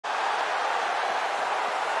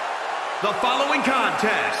The following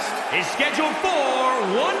contest is scheduled for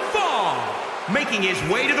one fall. Making his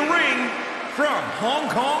way to the ring from Hong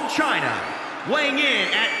Kong, China, weighing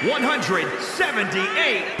in at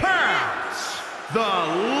 178 pounds, the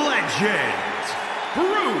legend,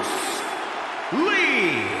 Bruce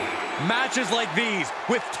Lee. Matches like these,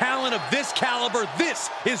 with talent of this caliber,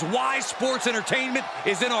 this is why sports entertainment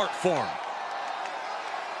is an art form.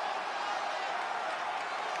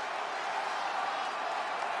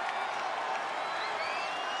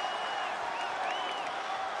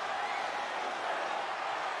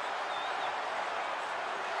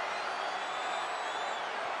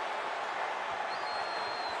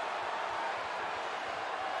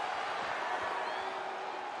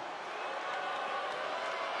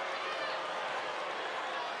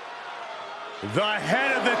 The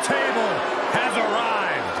head of the table has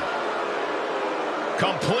arrived.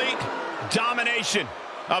 Complete domination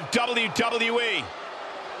of WWE.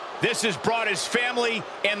 This has brought his family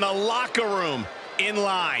and the locker room in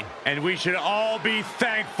line. And we should all be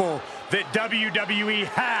thankful that WWE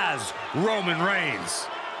has Roman Reigns.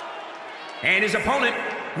 And his opponent,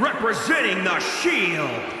 representing the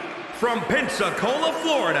Shield, from Pensacola,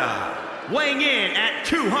 Florida, weighing in at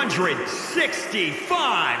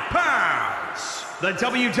 265 pounds, the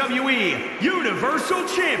WWE Universal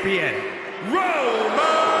Champion, Roman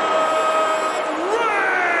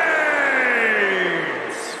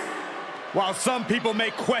Reigns! While some people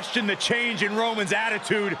may question the change in Roman's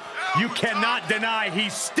attitude, you cannot deny he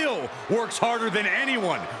still works harder than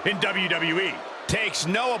anyone in WWE. Takes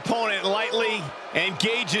no opponent lightly,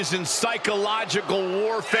 engages in psychological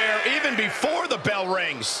warfare even before the bell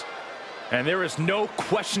rings. And there is no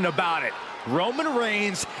question about it. Roman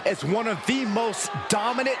Reigns is one of the most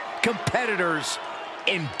dominant competitors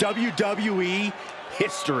in WWE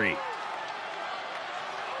history.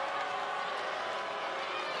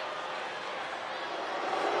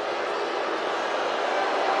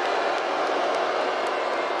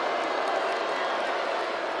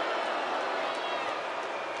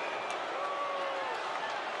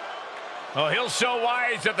 Oh, he'll show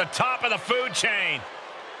why he's at the top of the food chain.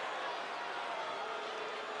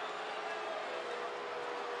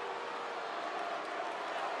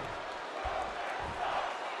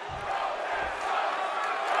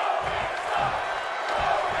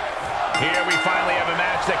 Here we finally have a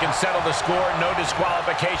match that can settle the score. No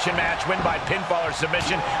disqualification match, win by pinfall or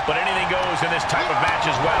submission, but anything goes in this type of match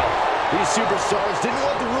as well. These superstars didn't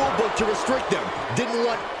want the rule book to restrict them. Didn't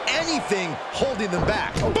want anything holding them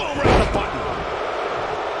back. Boom, right on the button.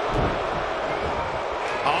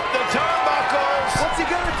 Up the turnbuckles. What's he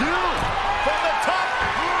gonna do? From the top.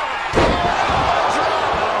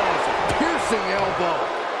 Oh, piercing elbow.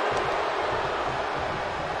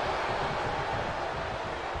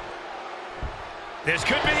 This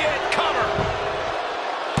could be it. Cover.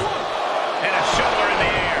 And a shoulder in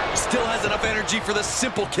the air. Still has enough energy for the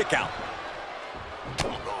simple kick out.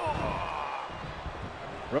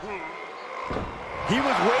 He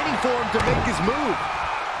was waiting for him to make his move.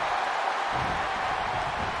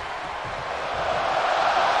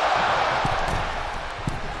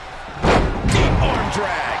 Deep arm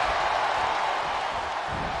drag.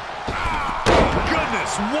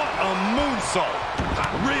 Goodness, what a moonsault.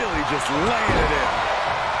 Really just laying it in.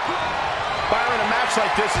 Byron, a match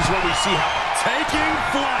like this is where we see how taking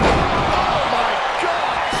flight. Oh my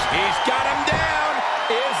gosh. He's got him down.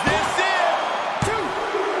 Is this it? Two.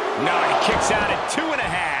 No, he kicks out at 2.5.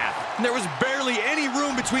 And there was barely any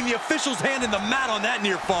room between the official's hand and the mat on that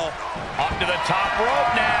near fall. Up to the top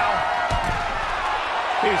rope now.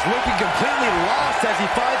 He's looking completely lost as he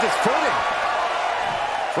finds his footing.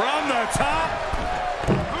 From the top.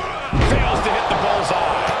 Fails to hit the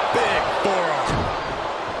bullseye. Big forearm.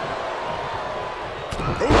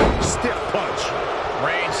 Ooh, stiff punch.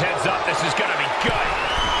 Reigns heads up. This is going to be good.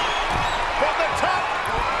 From the top.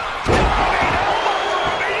 Diving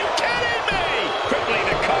elbow. Are you kidding me? Quickly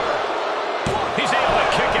to cover. He's able to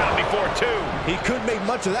kick out before two. He couldn't make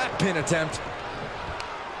much of that pin attempt.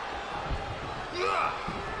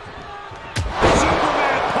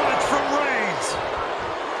 Superman punch from Reigns.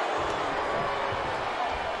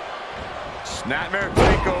 Snapmare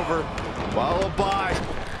takeover. Followed by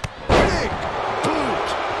big boot.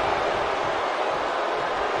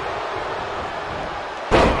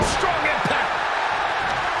 Strong impact.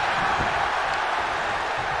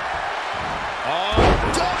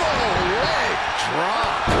 Double leg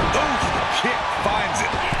drop. Oof, kick finds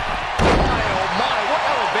it. My, oh my, what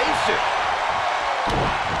elevation.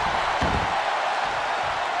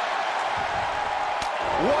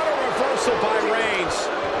 What a reversal by Reigns.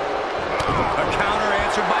 A counter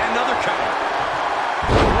answered by another counter.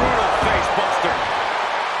 Brutal face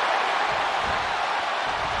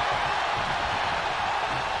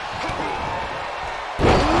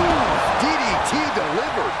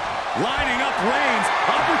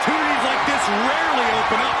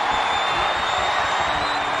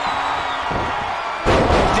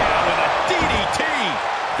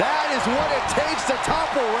it takes to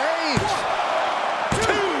topple Reigns.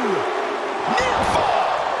 2. Near fall.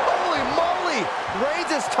 Holy moly!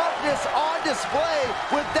 Reigns' toughness on display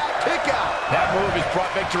with that kick out. That move has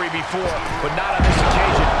brought victory before, but not on this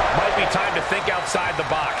occasion. Might be time to think outside the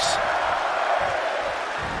box.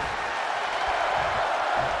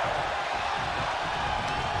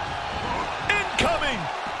 Incoming!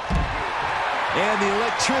 And the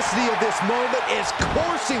electricity of this moment is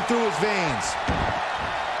coursing through his veins.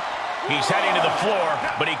 He's heading to the floor,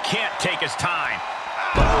 but he can't take his time.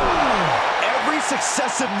 Every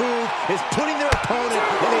successive move is putting their opponent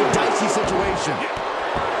in a dicey situation.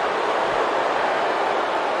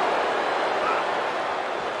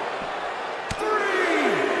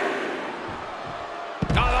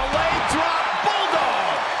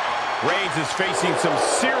 Reigns is facing some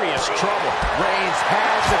serious trouble. Reigns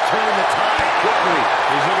has to turn the tide quickly.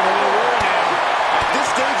 He's looking a little worried now. At this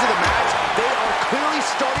stage of the match, they are clearly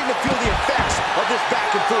starting to feel the effects of this back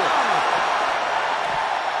and forth.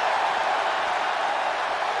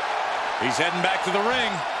 He's heading back to the ring.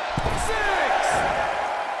 6.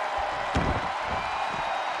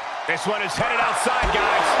 This one is headed outside,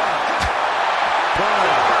 guys.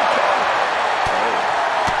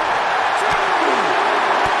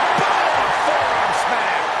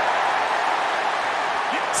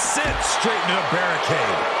 Straight into the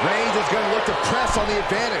barricade. Reigns is going to look to press on the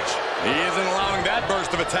advantage. He isn't allowing that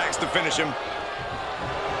burst of attacks to finish him.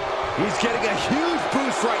 He's getting a huge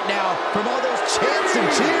boost right now from all those chants and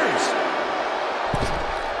cheers.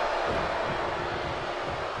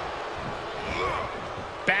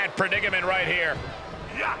 Bad predicament right here.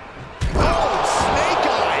 Oh, snake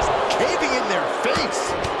eyes caving in their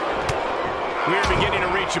face. We're beginning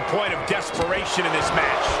to reach a point of desperation in this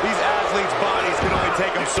match. These athletes' bodies can only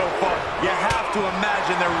take them so far. You have to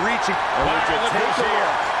imagine they're reaching. Byron, look who's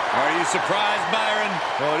here. Are you surprised, Byron?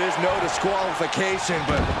 Well, it is no disqualification,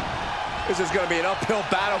 but this is going to be an uphill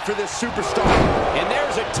battle for this superstar. And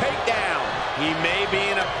there's a takedown. He may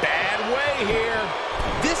be in a bad way here.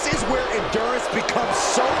 This is where endurance becomes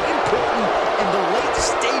so important in the late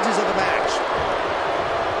stages of the match.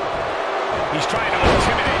 He's trying to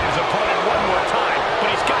intimidate his opponent one more time,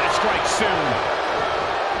 but he's got to strike soon.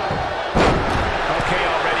 Okay,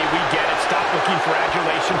 already, we get it. Stop looking for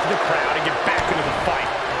adulation for the crowd and get back into the fight.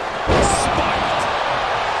 Spiked.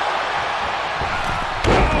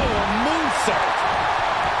 Oh, a moonsault.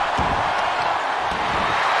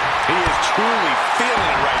 He is truly feeling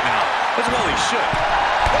it right now. As well he should.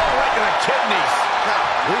 Oh, right to the kidneys.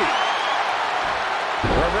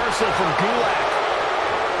 Reversal from Gulak.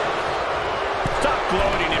 Stop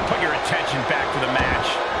gloating and put your attention back to the match.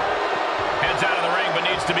 Heads out of the ring, but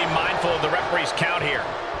needs to be mindful of the referee's count here.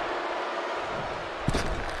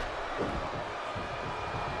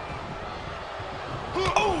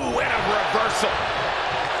 Oh, and a reversal.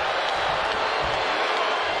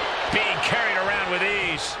 Being carried around with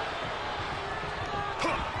ease.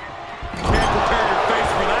 Can't prepare your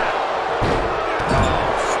face for that.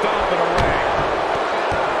 Stomping away.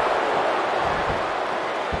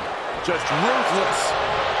 Just ruthless.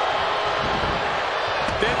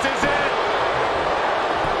 This is it.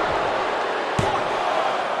 1,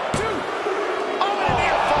 2. Oh, and a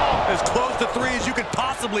near fall. As close to 3 as you could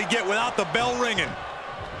possibly get without the bell ringing.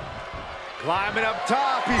 Climbing up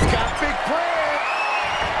top, he's got big plans.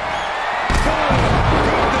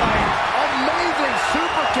 Good night. Amazing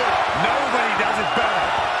super kick. Nobody does it better.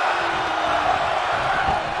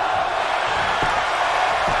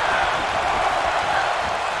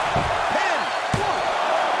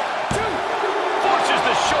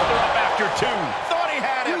 Two. Thought he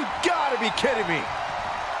had it. You gotta be kidding me.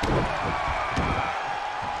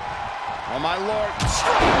 Oh, my Lord.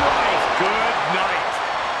 Straight right. Good night.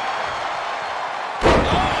 Oh,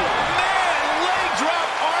 man. Leg drop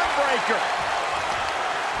arm breaker.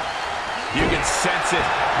 You can sense it.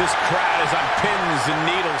 This crowd is on pins and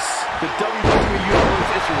needles. The WWE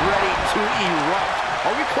Universe is ready to erupt.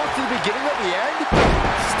 Are we close to the beginning of the end?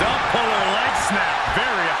 Stump puller leg snap.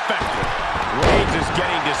 Very effective. Reigns is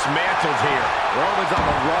getting dismantled here. Roman's on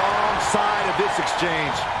the wrong side of this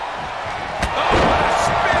exchange. Oh, what a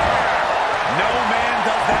spinner! No man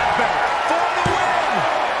does that better. For the win!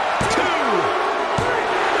 2.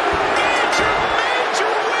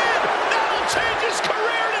 Major win! That'll change his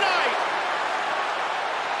career tonight!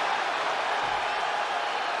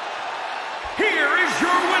 Here is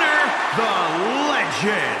your winner, the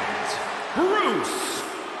Legend, Bruce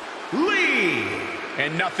Lee.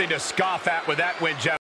 And nothing to scoff at with that win, gentlemen.